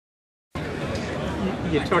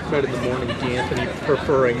You talked about in the morning, D'Anthony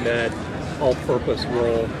preferring that all-purpose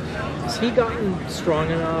role. Has he gotten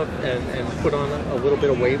strong enough and put on a little bit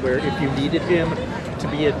of weight where if you needed him to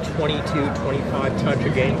be a 22, 25 touch a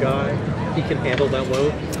game guy, he can handle that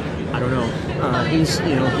load? I don't know.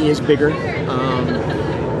 He is bigger,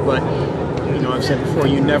 but I've said before,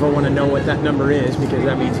 you never want to know what that number is because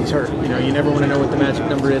that means he's hurt. You never want to know what the magic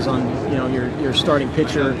number is on your starting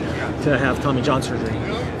pitcher to have Tommy John surgery.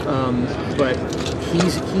 But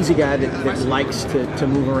he's a guy that likes to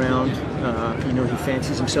move around. He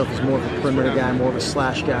fancies himself as more of a perimeter guy, more of a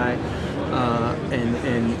slash guy,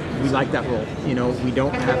 and we like that role. We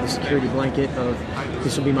don't have the security blanket of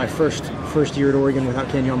this will be my first year at Oregon without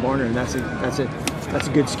Kenyon Barner, and that's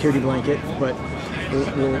a good security blanket, but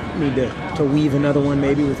we'll need to weave another one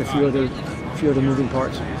maybe with a few other moving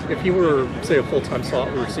parts. If he were, say, a full-time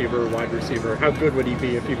slot receiver, wide receiver, how good would he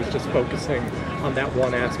be if he was just focusing on that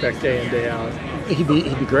one aspect day in, day out? He'd be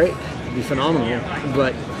great. He'd be phenomenal.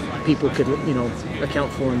 But people could,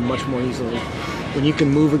 account for him much more easily. When you can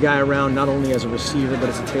move a guy around not only as a receiver but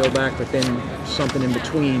as a tailback, but then something in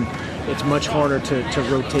between, it's much harder to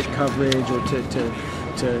rotate coverage or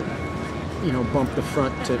to bump the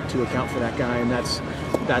front to account for that guy, and that's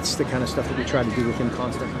the kind of stuff that we try to do with him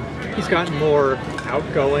constantly. He's gotten more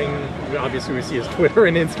outgoing. Obviously, we see his Twitter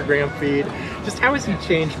and Instagram feed. Just how has he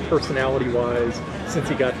changed personality-wise since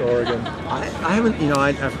he got to Oregon? I haven't,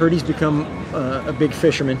 I've heard he's become a big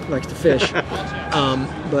fisherman, likes to fish,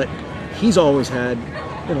 but he's always had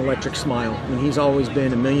an electric smile. I mean, he's always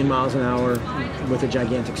been a million miles an hour with a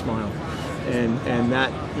gigantic smile. And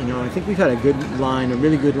that, I think we've had a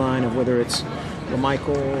really good line of whether it's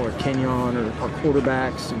LaMichael or Kenyon or our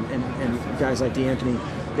quarterbacks and guys like D'Anthony,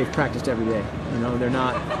 they've practiced every day. They're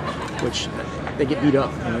not, which they get beat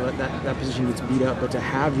up. That position gets beat up, but to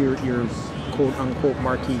have your quote unquote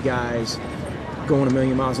marquee guys going a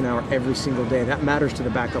million miles an hour every single day, that matters to the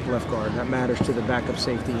backup left guard, that matters to the backup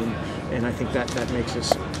safety, and I think that makes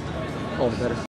us all the better.